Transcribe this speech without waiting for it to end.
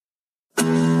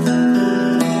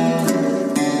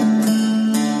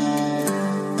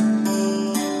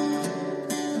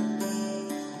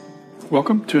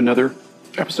Welcome to another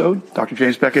episode, Dr.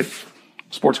 James Beckett,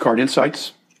 Sports Card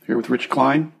Insights, here with Rich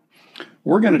Klein.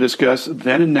 We're going to discuss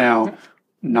then and now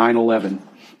 9/11.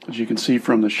 As you can see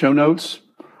from the show notes,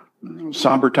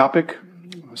 somber topic.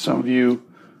 Some of you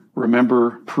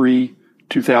remember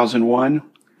pre-2001,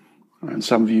 and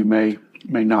some of you may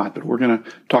not. But we're going to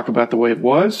talk about the way it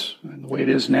was and the way it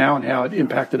is now and how it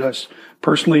impacted us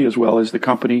personally as well as the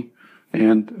company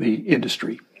and the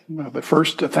industry. But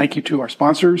first, thank you to our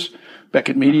sponsors,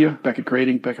 Beckett Media, Beckett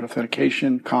Grading, Beckett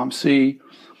Authentication, ComC,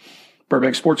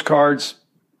 Burbank Sports Cards,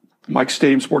 Mike's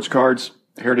Stadium Sports Cards,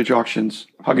 Heritage Auctions,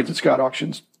 Huggins & Scott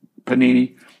Auctions,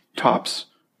 Panini, Topps,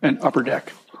 and Upper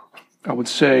Deck. I would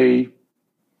say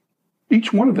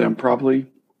each one of them probably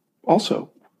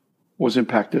also was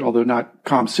impacted, although not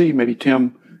ComC, maybe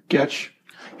Tim Getch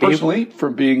personally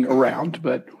from being around,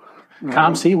 but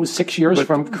ComC was 6 years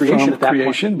from creation at that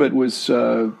point. But was,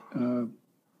 at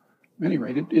any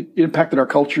rate, it impacted our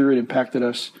culture. It impacted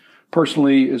us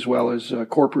personally as well as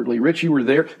corporately. Rich, you were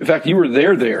there. In fact, you were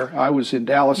there. I was in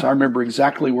Dallas. I remember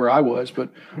exactly where I was. But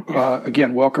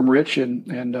again, welcome, Rich.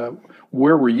 And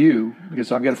where were you?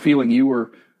 Because I've got a feeling you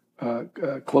were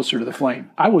closer to the flame.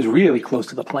 I was really close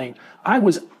to the plane. I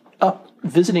was up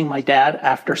visiting my dad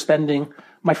after spending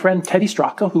my friend Teddy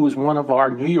Straka, who was one of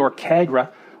our New York cadre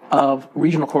of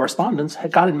regional correspondents,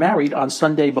 had gotten married on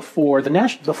Sunday before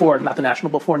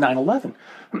 9/11.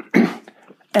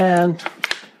 And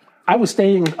I was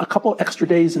staying a couple extra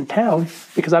days in town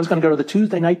because I was going to go to the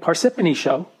Tuesday night Parsippany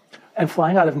show and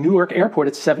flying out of Newark Airport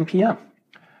at 7 p.m.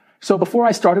 So before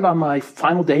I started on my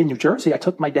final day in New Jersey, I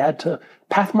took my dad to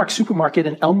Pathmark Supermarket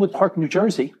in Elmwood Park, New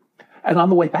Jersey. And on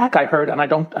the way back, I heard, and I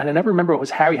never remember if it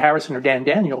was Harry Harrison or Dan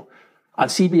Daniel on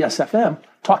CBS FM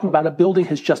talking about a building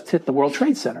has just hit the World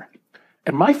Trade Center.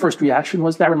 And my first reaction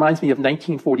was, that reminds me of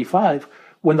 1945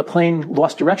 when the plane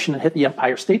lost direction and hit the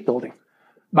Empire State Building.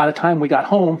 By the time we got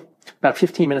home, about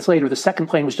 15 minutes later, the second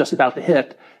plane was just about to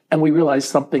hit, and we realized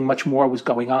something much more was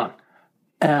going on.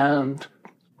 And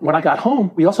when I got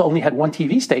home, we also only had one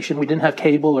TV station. We didn't have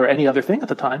cable or any other thing at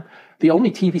the time. The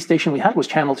only TV station we had was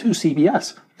Channel 2,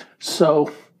 CBS. So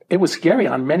it was scary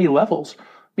on many levels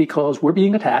because we're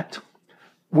being attacked.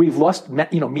 We've lost,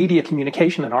 media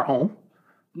communication in our home.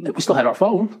 We still had our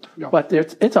phone, but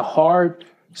it's a hard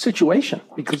situation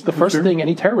because the first thing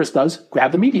any terrorist does,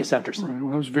 grab the media centers. Right.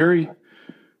 Well, it was very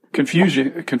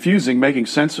confusing making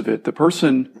sense of it. The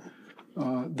person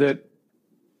that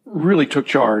really took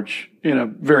charge in a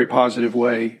very positive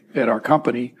way at our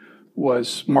company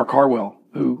was Mark Harwell,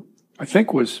 who I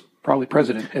think was probably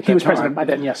president at that time. He was president by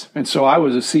then, yes. And so I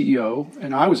was a CEO,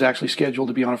 and I was actually scheduled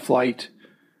to be on a flight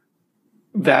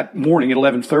that morning at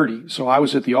 11:30. So I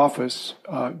was at the office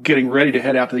getting ready to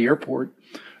head out to the airport.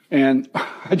 And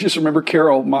I just remember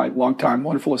Carol, my longtime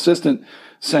wonderful assistant,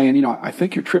 saying, I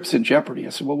think your trip's in jeopardy.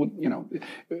 I said, well,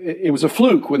 it was a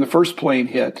fluke when the first plane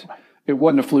hit. It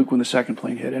wasn't a fluke when the second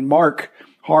plane hit. And Mark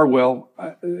Harwell,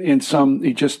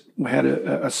 he just had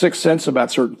a sixth sense about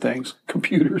certain things,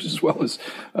 computers as well as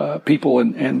people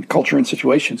and culture and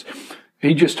situations.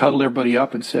 He just huddled everybody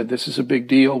up and said, this is a big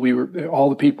deal.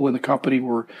 All the people in the company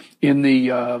were in the,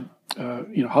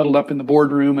 huddled up in the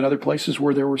boardroom and other places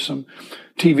where there were some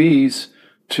TVs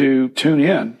to tune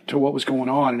in to what was going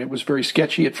on. And it was very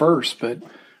sketchy at first, but it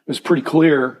was pretty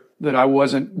clear that I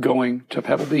wasn't going to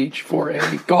Pebble Beach for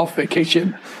a golf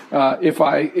vacation. If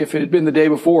it had been the day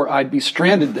before, I'd be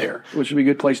stranded there, which would be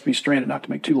a good place to be stranded, not to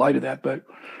make too light of that. But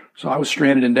so I was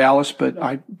stranded in Dallas, but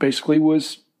I basically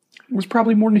was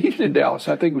probably more needed in Dallas.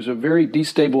 I think it was a very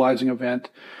destabilizing event,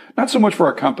 not so much for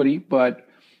our company, but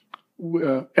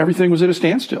everything was at a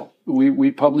standstill.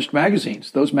 We published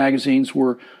magazines. Those magazines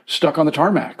were stuck on the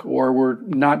tarmac or were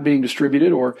not being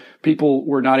distributed, or people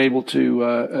were not able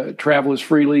to travel as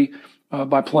freely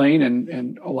by plane,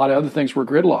 and a lot of other things were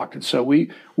gridlocked. And so we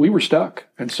were stuck.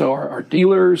 And so our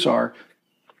dealers, our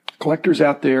collectors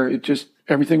out there,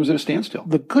 everything was at a standstill.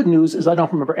 The good news is I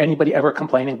don't remember anybody ever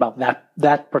complaining about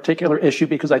that particular issue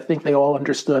because I think they all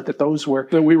understood that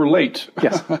that we were late.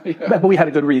 Yes, but we had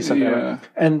a good reason there.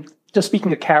 And just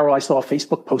speaking of Carol, I saw a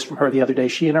Facebook post from her the other day.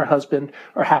 She and her husband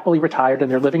are happily retired,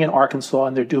 and they're living in Arkansas,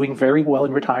 and they're doing very well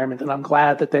in retirement. And I'm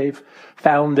glad that they've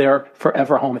found their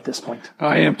forever home at this point.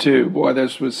 I am too. Boy,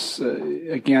 this was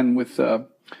again with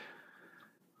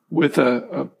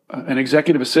an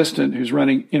executive assistant who's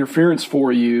running interference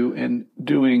for you and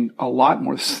doing a lot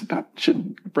more.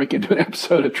 Shouldn't break into an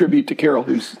episode of tribute to Carol,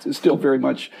 who's still very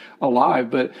much alive,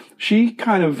 but she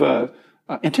kind of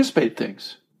anticipated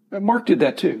things. Mark did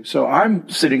that too. So I'm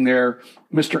sitting there,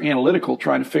 Mr. Analytical,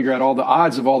 trying to figure out all the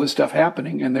odds of all this stuff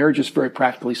happening, and they're just very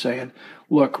practically saying,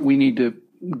 look, we need to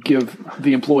give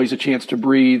the employees a chance to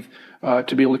breathe,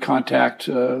 to be able to contact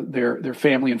their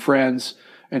family and friends.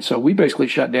 And so we basically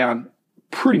shut down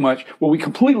we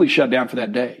completely shut down for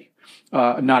that day,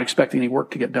 not expecting any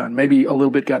work to get done. Maybe a little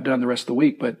bit got done the rest of the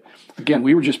week, but again,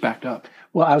 we were just backed up.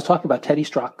 Well, I was talking about Teddy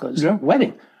Straka's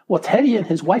wedding. Well, Teddy and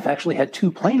his wife actually had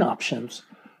 2 plane options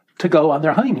to go on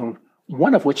their honeymoon,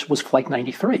 one of which was Flight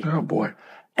 93. Oh, boy.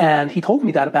 And he told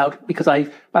me that because by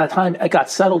the time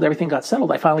everything got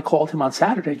settled, I finally called him on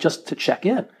Saturday just to check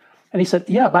in. And he said,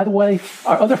 yeah, by the way,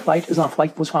 our other flight was on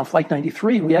Flight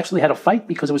 93. And we actually had a fight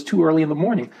because it was too early in the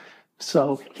morning.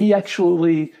 So he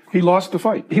lost the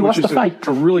fight. He lost the fight.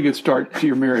 A really good start to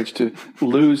your marriage, to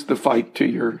lose the fight to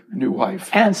your new wife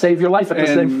and save your life at the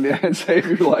same. And save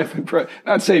your life,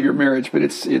 not save your marriage, but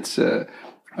it's to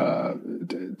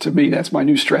me that's my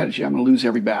new strategy. I'm going to lose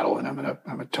every battle, and I'm going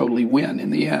to totally win in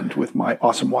the end with my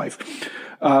awesome wife.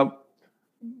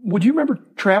 Would you remember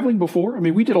traveling before? I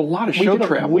mean, we did a lot of show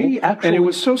travel, and it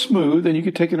was so smooth, and you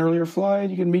could take an earlier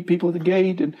flight, you could meet people at the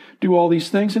gate and do all these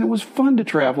things, and it was fun to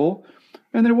travel,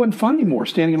 and then it wasn't fun anymore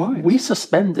standing in line. We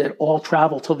suspended all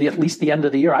travel till at least the end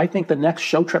of the year. I think the next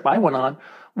show trip I went on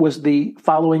was the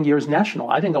following year's national.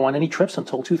 I didn't go on any trips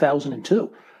until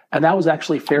 2002, and that was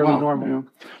actually fairly normal. Yeah.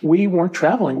 We weren't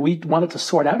traveling. We wanted to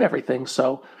sort out everything.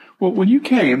 So, well, when you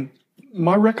came,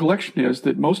 my recollection is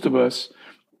that most of us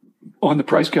on the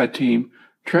Price Guide team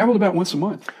traveled about once a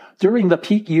month. During the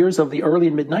peak years of the early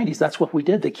and mid 90s, that's what we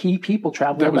did. The key people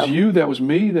traveled. That was you. That was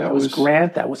me. That was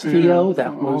Grant. That was Theo.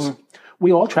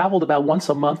 We all traveled about once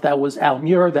a month. That was Al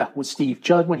Muir. That was Steve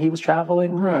Judd when he was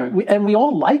traveling. Right. We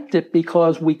all liked it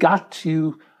because we got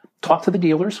to talk to the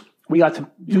dealers. We got to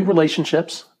do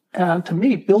relationships. And to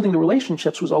me, building the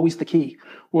relationships was always the key.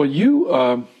 Well,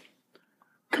 you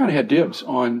kind of had dibs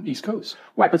on East Coast.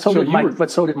 Right, but so did Mike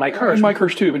Hirsch. And Mike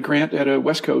Hirsch too, and Grant had a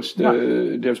West Coast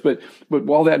dibs. But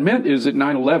all that meant is that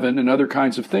 9/11 and other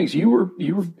kinds of things, you were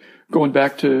going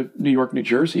back to New York, New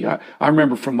Jersey. I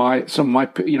remember from I'm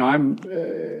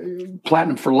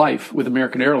platinum for life with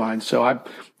American Airlines, so I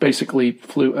basically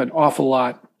flew an awful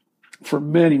lot for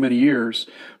many, many years.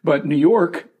 But New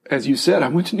York, as you said, I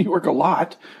went to New York a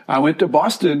lot. I went to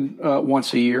Boston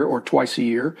once a year or twice a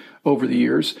year over the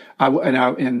years.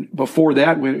 And before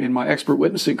that, in my expert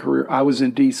witnessing career, I was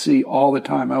in D.C. all the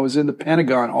time. I was in the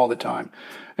Pentagon all the time.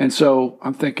 And so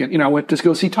I'm thinking, I went to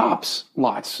go see Topps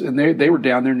lots, and they were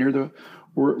down there near the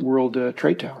World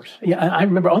Trade Towers. Yeah, I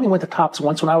remember I only went to Topps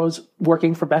once when I was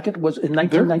working for Beckett. Was in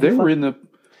 1995. They were in the.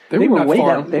 They were way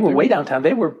down. They were way downtown.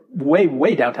 They were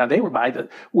way downtown. They were by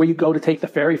where you go to take the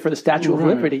ferry for the Statue of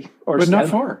Liberty, but not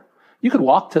far. You could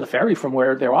walk to the ferry from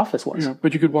where their office was. Yeah,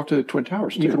 but you could walk to the Twin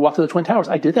Towers too. You could walk to the Twin Towers.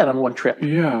 I did that on one trip.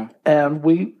 Yeah. And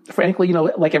we, frankly,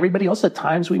 like everybody else, at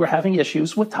times we were having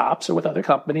issues with Topps or with other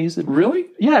companies. And really?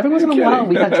 Yeah, every once in a while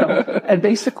we had trouble. And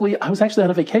basically, I was actually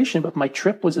on a vacation, but my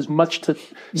trip was as much to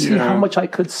see how much I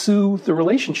could soothe the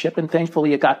relationship. And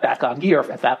thankfully, it got back on gear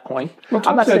at that point. Well,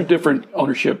 Topps had different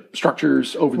ownership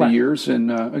structures over the years,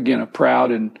 and again, a proud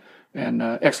and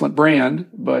excellent brand,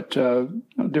 but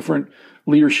different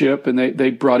leadership, and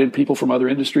they brought in people from other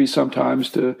industries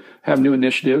sometimes to have new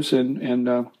initiatives, and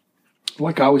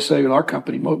like I always say with our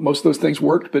company, most of those things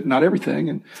worked, but not everything.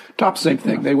 And Topps, same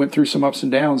thing. They went through some ups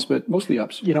and downs, but mostly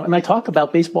ups. And I talk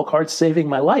about baseball cards saving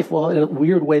my life. Well, in a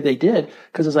weird way they did,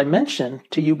 because as I mentioned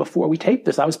to you before we taped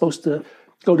this, I was supposed to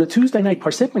go to Tuesday night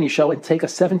Parsippany show and take a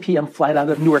 7 p.m. flight out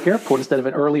of Newark Airport instead of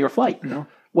an earlier flight. Yeah.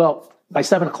 Well, by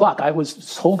 7 o'clock, I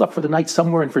was holed up for the night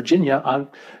somewhere in Virginia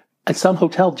at some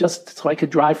hotel just so I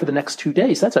could drive for the next 2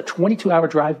 days. That's a 22-hour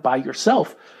drive by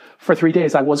yourself for 3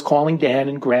 days. I was calling Dan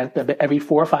and Grant every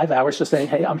 4 or 5 hours just saying,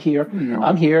 hey, I'm here.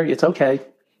 I'm here. It's okay.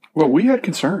 Well, we had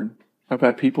concern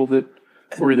about people that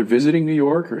were either visiting New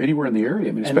York or anywhere in the area.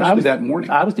 I mean, especially that morning.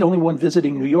 I was the only one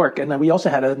visiting New York. And then we also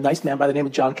had a nice man by the name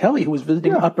of John Kelly who was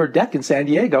visiting Upper Deck in San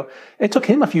Diego. It took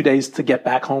him a few days to get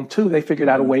back home, too. They figured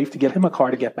out a way to get him a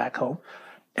car to get back home.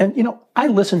 And, I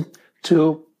listened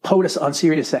to POTUS on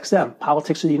Sirius XM,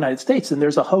 Politics of the United States, and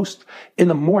there's a host in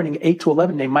the morning, 8 to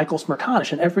 11, named Michael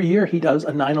Smerconish, and every year he does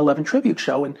a 9/11 tribute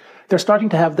show, and they're starting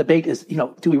to have debate is,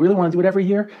 do we really want to do it every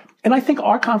year? And I think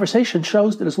our conversation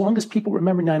shows that as long as people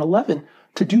remember 9/11,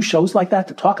 to do shows like that,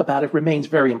 to talk about it, remains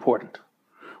very important.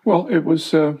 Well, it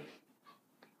was a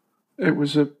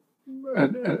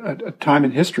time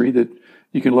in history that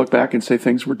you can look back and say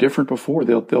things were different before.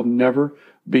 They'll never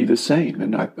be the same,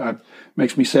 and it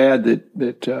makes me sad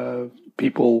that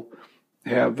people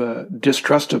have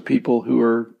distrust of people who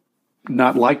are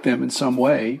not like them in some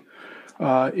way.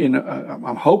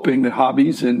 I'm hoping that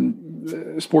hobbies and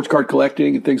sports card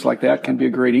collecting and things like that can be a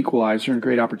great equalizer and a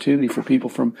great opportunity for people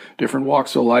from different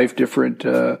walks of life, different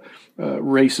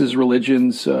races,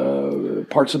 religions,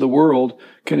 parts of the world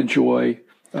can enjoy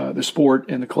the sport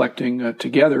and the collecting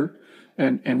together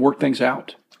and work things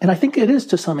out. And I think it is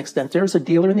to some extent. There's a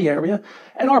dealer in the area,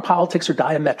 and our politics are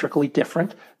diametrically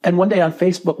different. And one day on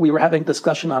Facebook, we were having a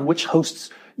discussion on which hosts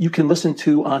you can listen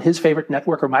to on his favorite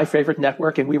network or my favorite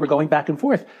network, and we were going back and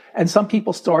forth. And some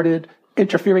people started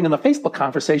interfering in the Facebook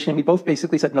conversation, and we both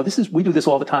basically said, no, we do this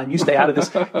all the time. You stay out of this.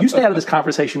 You stay out of this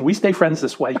conversation. We stay friends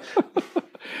this way.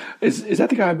 Is that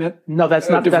the guy I met? No,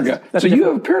 that's not. Different guy. So you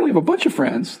apparently have a bunch of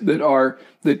friends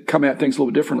that come at things a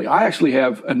little bit differently. I actually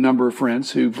have a number of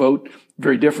friends who vote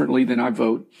very differently than I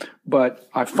vote, but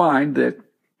I find that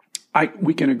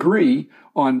we can agree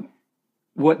on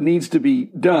what needs to be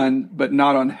done, but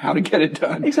not on how to get it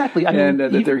done. Exactly.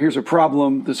 Here's a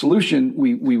problem. The solution,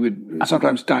 we would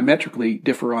sometimes diametrically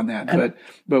differ on that,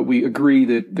 but we agree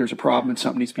that there's a problem and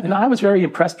something needs to be done. And I was very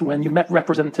impressed when you met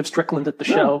Representative Strickland at the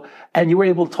show, and you were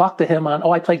able to talk to him on,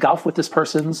 I play golf with this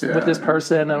person, and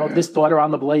this daughter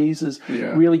on the Blaze is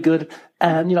really good.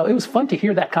 And, it was fun to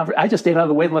hear that conversation. I just stayed out of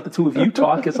the way and let the two of you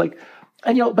talk. It's like,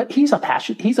 but he's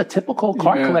a typical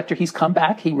card collector. He's come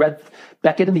back. He read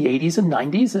Beckett in the 80s and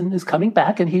 90s and is coming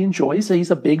back, and he enjoys it.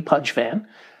 He's a big Pudge fan.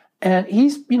 And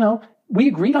he's, we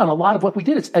agreed on a lot of what we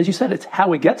did. It's, as you said, it's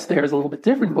how it gets there is a little bit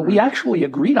different, but we actually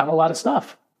agreed on a lot of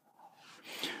stuff.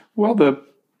 Well,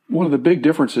 one of the big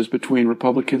differences between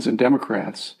Republicans and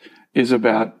Democrats is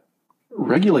about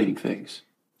regulating things.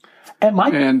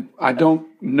 And I don't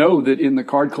know that in the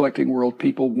card collecting world,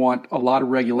 people want a lot of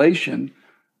regulation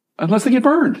unless they get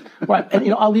burned. Right.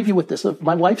 And, I'll leave you with this.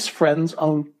 My wife's friends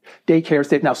own daycares.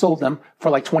 They've now sold them for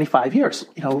like 25 years.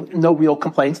 No real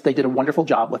complaints. They did a wonderful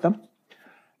job with them.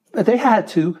 But they had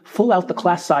to fill out the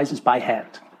class sizes by hand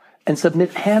and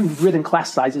submit handwritten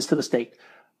class sizes to the state.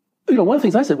 One of the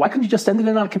things I said, why couldn't you just send it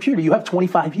in on a computer? You have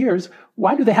 25 years.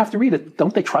 Why do they have to read it?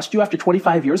 Don't they trust you after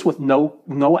 25 years with no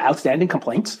outstanding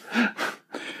complaints?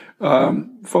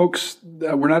 Folks,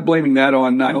 we're not blaming that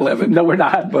on 9/11. No, we're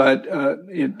not. But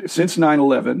since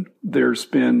 9/11, there's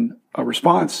been a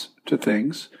response to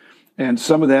things, and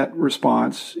some of that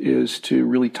response is to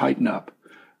really tighten up.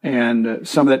 And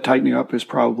some of that tightening up is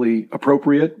probably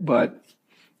appropriate, but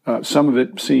some of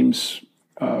it seems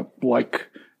like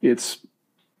it's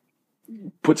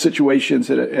put situations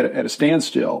at a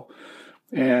standstill.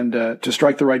 And to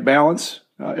strike the right balance,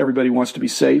 everybody wants to be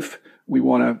safe. We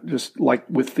want to, just like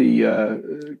with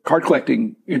the card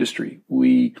collecting industry,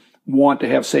 we want to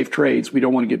have safe trades. We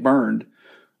don't want to get burned.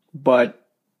 But,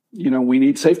 we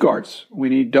need safeguards. We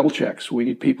need double checks. We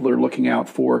need people that are looking out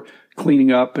for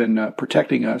cleaning up and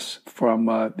protecting us from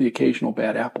the occasional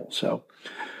bad apple. So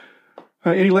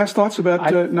any last thoughts about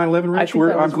 9/11, Rich?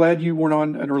 I'm glad you weren't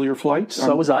on an earlier flight.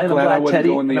 So was I. I'm glad I wasn't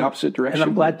going the opposite direction. And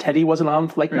I'm glad Teddy wasn't on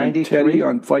Flight 93. Teddy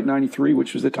on Flight 93,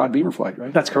 which was the Todd Beamer flight,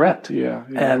 right? That's correct. Yeah.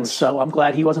 And so I'm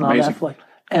glad he wasn't amazing. On that flight.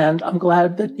 And I'm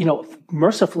glad that,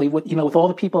 mercifully, with all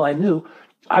the people I knew,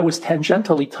 I was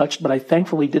tangentially touched, but I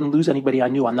thankfully didn't lose anybody I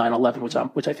knew on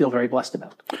 9/11, which I feel very blessed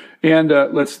about. And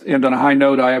let's end on a high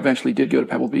note. I eventually did go to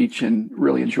Pebble Beach and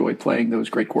really enjoyed playing those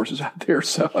great courses out there.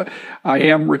 So I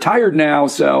am retired now,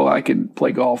 so I can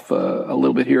play golf a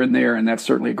little bit here and there, and that's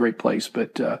certainly a great place.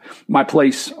 But my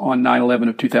place on 9/11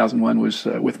 of 2001 was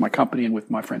with my company and with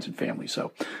my friends and family.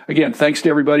 So again, thanks to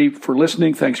everybody for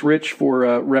listening. Thanks, Rich,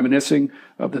 for reminiscing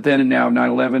of the then and now of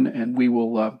 9/11, and we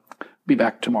will be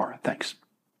back tomorrow. Thanks.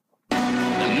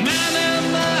 The